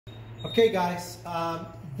Okay guys,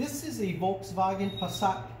 this is a Volkswagen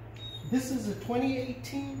Passat. This is a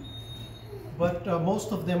 2018, but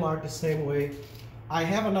most of them are the same way. I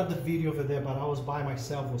have another video over there, but I was by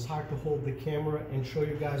myself. It was hard to hold the camera and show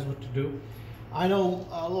you guys what to do. I know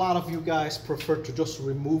a lot of you guys prefer to just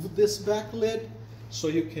remove this back lid so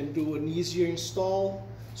you can do an easier install.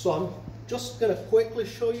 So I'm just gonna quickly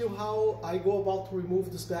show you how I go about to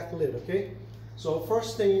remove this back lid, okay? So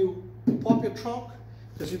first thing, you pop your trunk,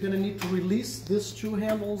 because you're going to need to release these two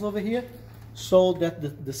handles over here so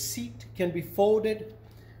that the seat can be folded.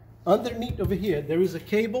 Underneath over here there is a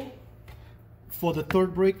cable for the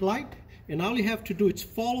third brake light, and all you have to do is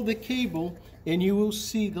follow the cable and you will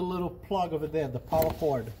see the little plug over there, the power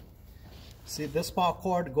cord. See, this power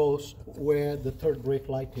cord goes where the third brake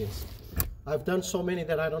light is. I've done so many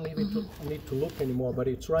that I don't even need to look anymore, but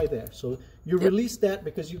it's right there. So you release that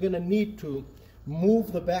because you're going to need to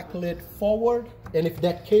move the back lid forward, and if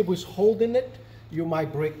that cable is holding it, you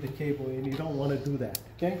might break the cable, and you don't want to do that,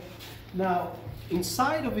 okay? Now,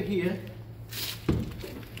 inside over here,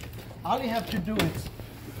 all you have to do is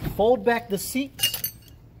fold back the seats.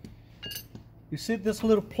 You see these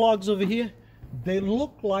little plugs over here? They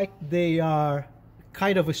look like they are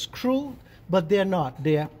kind of a screw, but they're not.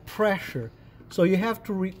 They are pressure. So you have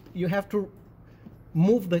to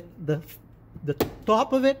move the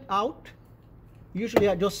top of it out. Usually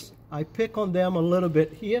I pick on them a little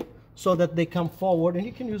bit here so that they come forward, and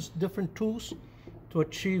you can use different tools to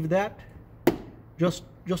achieve that, just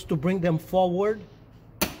to bring them forward.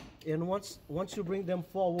 And once you bring them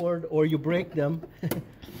forward, or you break them,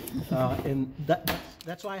 and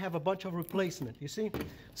that's why I have a bunch of replacement. You see,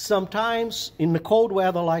 sometimes in the cold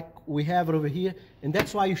weather like we have it over here, and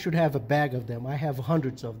that's why you should have a bag of them. I have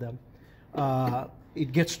hundreds of them.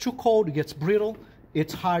 It gets too cold, it gets brittle,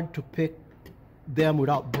 it's hard to pick them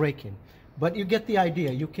without breaking, but you get the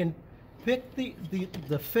idea. You can pick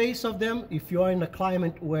the face of them if you're in a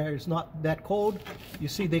climate where it's not that cold. You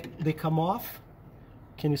see they come off.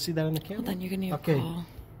 Can you see that in the camera? Well, then you're gonna need a okay call.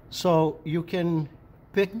 So you can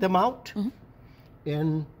pick them out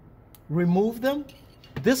and remove them.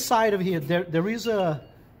 This side of here, there is a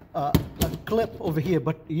clip over here,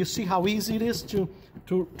 but you see how easy it is to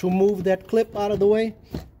move that clip out of the way.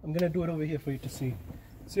 I'm gonna do it over here for you to see.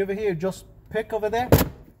 See over here, just pick over there,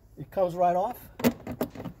 it comes right off.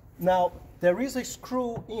 Now there is a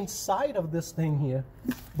screw inside of this thing here,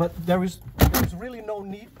 but there's really no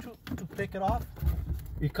need to pick it off.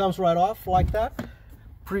 It comes right off like that.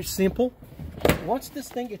 Pretty simple. Once this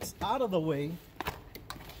thing gets out of the way,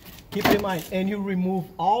 keep in mind, and you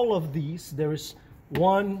remove all of these. There is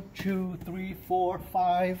 1, 2, 3, 4,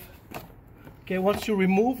 5. Okay, once you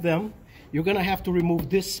remove them, you're gonna have to remove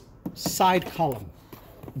this side column,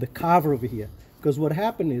 the cover over here, because what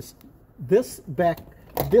happened is this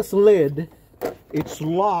lid, it's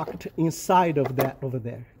locked inside of that over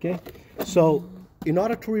there. Okay, so in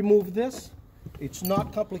order to remove this, it's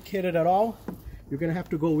not complicated at all. You're gonna have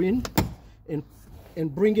to go in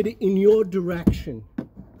and bring it in your direction.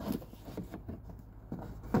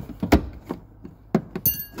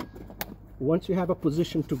 Once you have a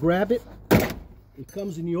position to grab it, it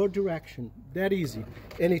comes in your direction. That easy.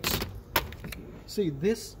 And it's, see,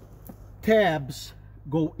 this tabs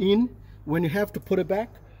go in when you have to put it back.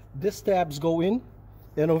 This tabs go in,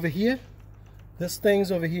 and over here, this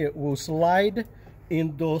things over here will slide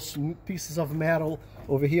in those pieces of metal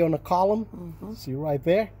over here on the column. See right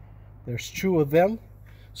there? There's 2 of them.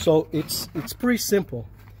 So it's pretty simple.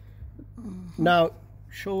 Now,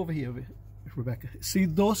 show over here, Rebecca. See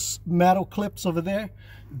those metal clips over there?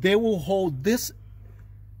 They will hold this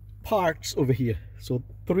parts over here. So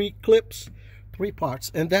 3 clips, 3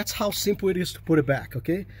 parts, and that's how simple it is to put it back,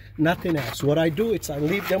 okay? Nothing else. What I do is I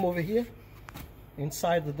leave them over here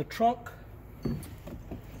inside of the trunk.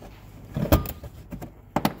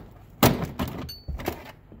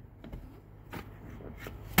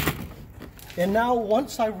 And now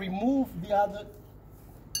once I remove the other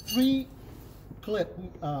 3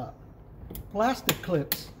 plastic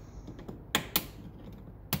clips,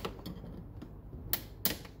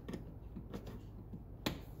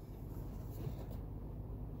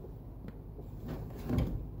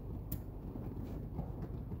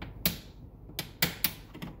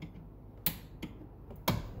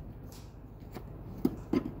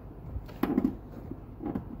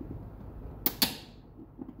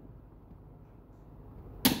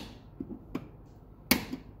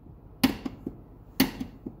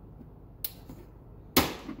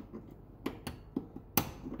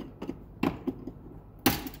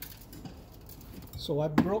 so I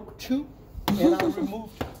broke 2 and I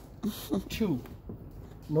removed 2.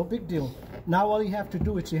 No big deal. Now all you have to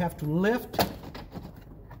do is you have to lift.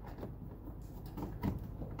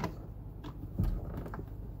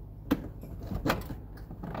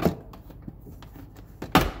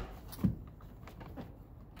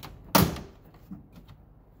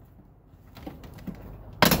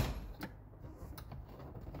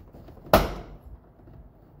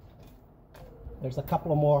 There's a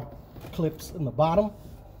couple of more clips in the bottom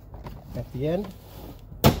at the end.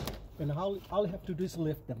 And all you have to do is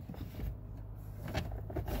lift them.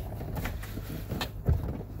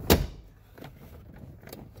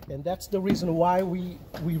 And that's the reason why we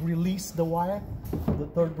release the wire, the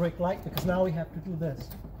third brake light, because now we have to do this.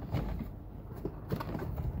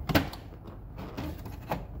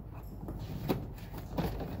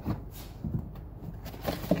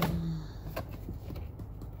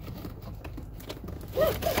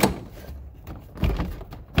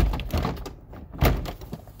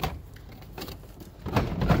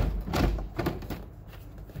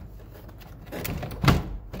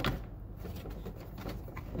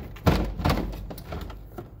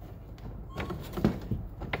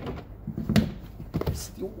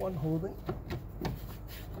 Still one holding.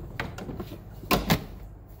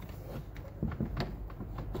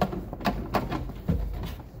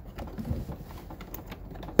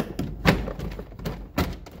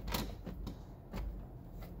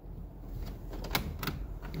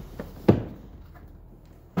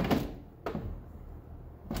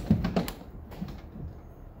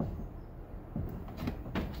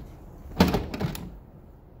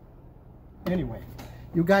 Anyway,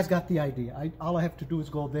 you guys got the idea. All I have to do is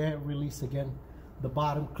go there, release again the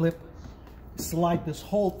bottom clip, slide this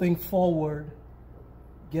whole thing forward,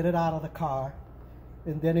 get it out of the car,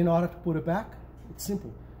 and then in order to put it back, it's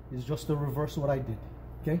simple. It's just the reverse of what I did,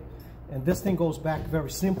 okay? And this thing goes back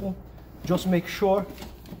very simple. Just make sure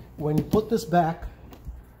when you put this back,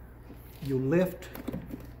 you lift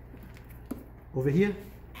over here,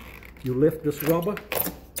 you lift this rubber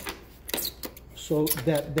so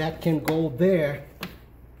that can go there,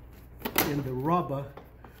 and the rubber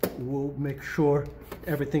will make sure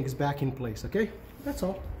everything is back in place, okay? That's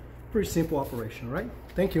all. Pretty simple operation, right?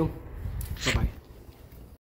 Thank you. Bye-bye.